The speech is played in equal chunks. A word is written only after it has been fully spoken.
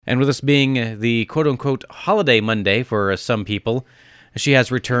And with this being the quote-unquote holiday Monday for some people, she has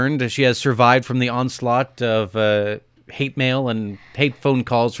returned. She has survived from the onslaught of hate mail and hate phone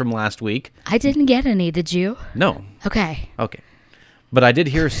calls from last week. I didn't get any, did you? No. Okay. But I did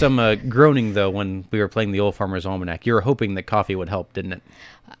hear some groaning, though, when we were playing the Old Farmer's Almanac. You were hoping that coffee would help, didn't it?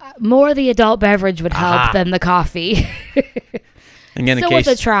 More the adult beverage would help than the coffee. Again, Still worth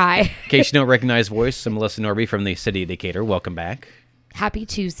a try. In case you don't recognize voice, I'm Melissa Norby from the City of Decatur. Welcome back. Happy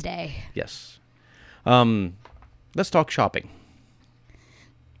Tuesday. Yes. Let's talk shopping.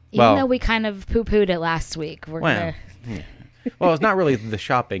 Even though we kind of poo-pooed it last week. Well, it's not really the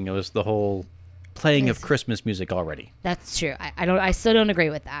shopping. It was the whole playing of Christmas music already. That's true. I still don't agree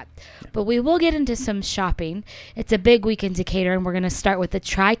with that. Yeah. But we will get into some shopping. It's a big week in Decatur, and we're going to start with the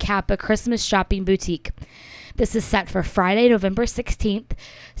Tri-Kappa Christmas Shopping Boutique. This is set for Friday, November 16th,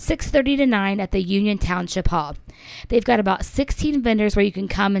 6:30 to 9 at the Union Township Hall. They've got about 16 vendors where you can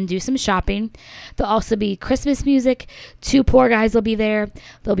come and do some shopping. There'll also be Christmas music. 2 poor guys will be there.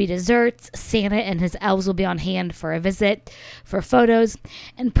 There'll be desserts. Santa and his elves will be on hand for a visit, for photos.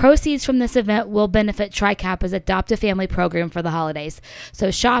 And proceeds from this event will benefit Tri-Kappa's Adopt a Family program for the holidays.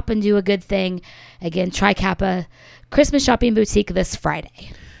 So shop and do a good thing. Again, Tri-Kappa Christmas Shopping Boutique this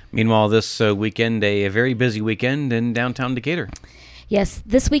Friday. Meanwhile, this weekend, a very busy weekend in downtown Decatur. Yes,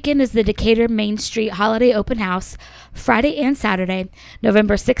 this weekend is the Decatur Main Street Holiday Open House, Friday and Saturday,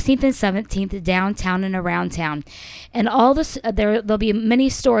 November 16th and 17th, downtown and around town. And all this, there'll be many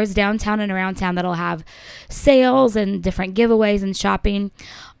stores downtown and around town that'll have sales and different giveaways and shopping.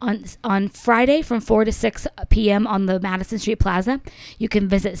 On Friday from 4 to 6 p.m. on the Madison Street Plaza, you can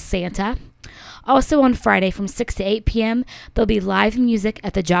visit Santa. Also on Friday from 6 to 8 p.m., there'll be live music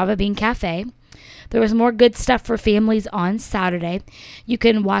at the Java Bean Cafe. There was more good stuff for families on Saturday. You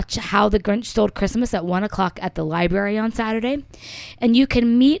can watch How the Grinch Stole Christmas at 1 o'clock at the library on Saturday. And you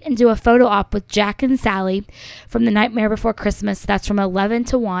can meet and do a photo op with Jack and Sally from The Nightmare Before Christmas. That's from 11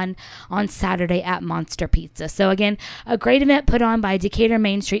 to 1 on Saturday at Monster Pizza. So again, a great event put on by Decatur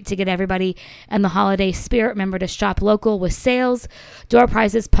Main Street to get everybody in the holiday spirit. Remember to shop local with sales, door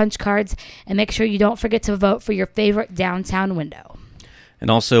prizes, punch cards, and make sure you don't forget to vote for your favorite downtown window. And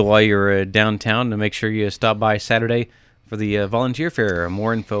also, while you're downtown, to make sure you stop by Saturday for the volunteer fair.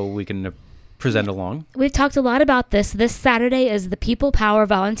 More info we can present along. We've talked a lot about this. This Saturday is the People Power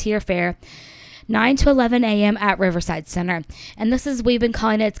Volunteer Fair, 9 to 11 a.m. at Riverside Center. And this is, we've been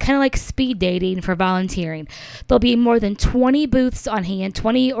calling it, it's kind of like speed dating for volunteering. There'll be more than 20 booths on hand,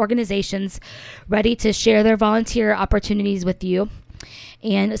 20 organizations ready to share their volunteer opportunities with you.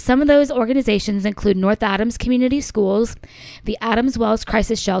 And some of those organizations include North Adams Community Schools, the Adams Wells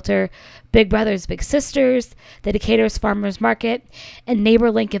Crisis Shelter, Big Brothers Big Sisters, the Decatur's Farmers Market, and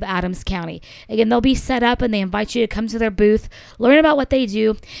NeighborLink of Adams County. Again, they'll be set up and they invite you to come to their booth, learn about what they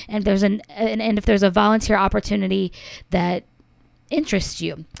do, and if there's a volunteer opportunity that interests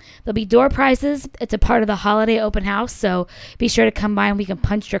you. There'll be door prizes. It's a part of the holiday open house, so be sure to come by and we can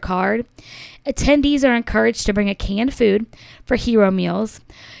punch your card. Attendees are encouraged to bring a canned food for hero meals.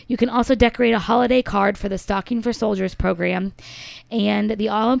 You can also decorate a holiday card for the Stocking for Soldiers program and the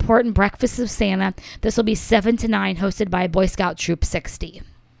all-important Breakfast of Santa. This will be 7 to 9, hosted by Boy Scout Troop 60.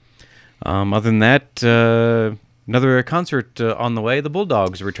 Other than that, another concert on the way. The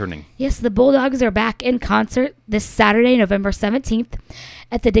Bulldogs are returning. Yes, the Bulldogs are back in concert this Saturday, November 17th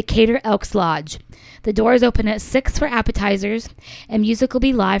at the Decatur Elks Lodge. The doors open at 6 for appetizers, and music will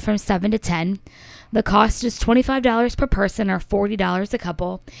be live from 7 to 10. The cost is $25 per person or $40 a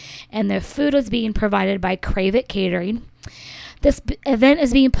couple, and the food is being provided by Crave It Catering. This event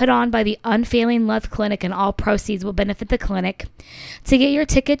is being put on by the Unfailing Love Clinic, and all proceeds will benefit the clinic. To get your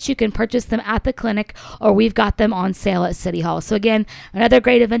tickets, you can purchase them at the clinic, or we've got them on sale at City Hall. So again, another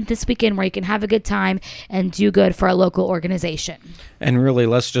great event this weekend where you can have a good time and do good for a local organization. And really,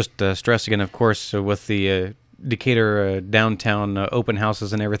 let's just stress again, of course, with the Decatur downtown open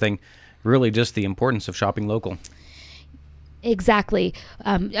houses and everything, really just the importance of shopping local. Exactly.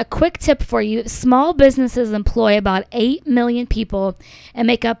 A quick tip for you. Small businesses employ about 8 million people and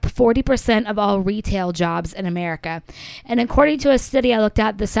make up 40% of all retail jobs in America. And according to a study I looked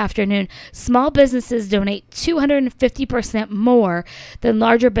at this afternoon, small businesses donate 250% more than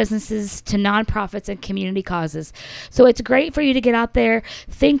larger businesses to nonprofits and community causes. So it's great for you to get out there,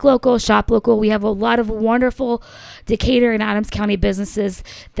 think local, shop local. We have a lot of wonderful Decatur and Adams County businesses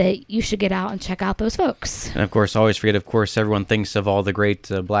that you should get out and check out those folks. And of course, always forget, everyone thinks of all the great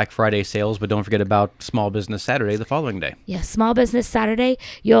Black Friday sales, but don't forget about Small Business Saturday the following day. Yes, Small Business Saturday.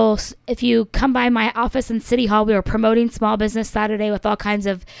 If you come by my office in City Hall, we are promoting Small Business Saturday with all kinds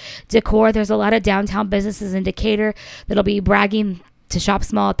of decor. There's a lot of downtown businesses in Decatur that'll be bragging to shop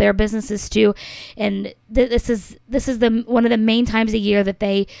small at their businesses too. And this is the one of the main times a year that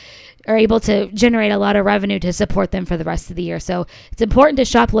they are able to generate a lot of revenue to support them for the rest of the year. So it's important to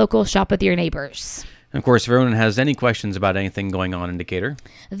shop local, shop with your neighbors. And of course, if everyone has any questions about anything going on in Decatur,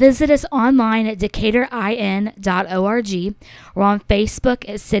 visit us online at decatorin.org. We're on Facebook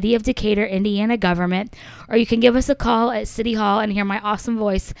at City of Decatur, Indiana Government, or you can give us a call at City Hall and hear my awesome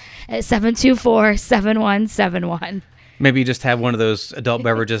voice at 724-7171. maybe just have one of those adult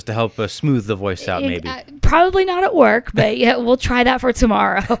beverages to help smooth the voice out, maybe. Probably not at work, but yeah, we'll try that for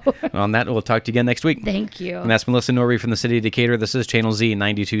tomorrow. On that, we'll talk to you again next week. Thank you. And that's Melissa Norby from the City of Decatur. This is Channel Z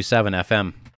 92.7 FM.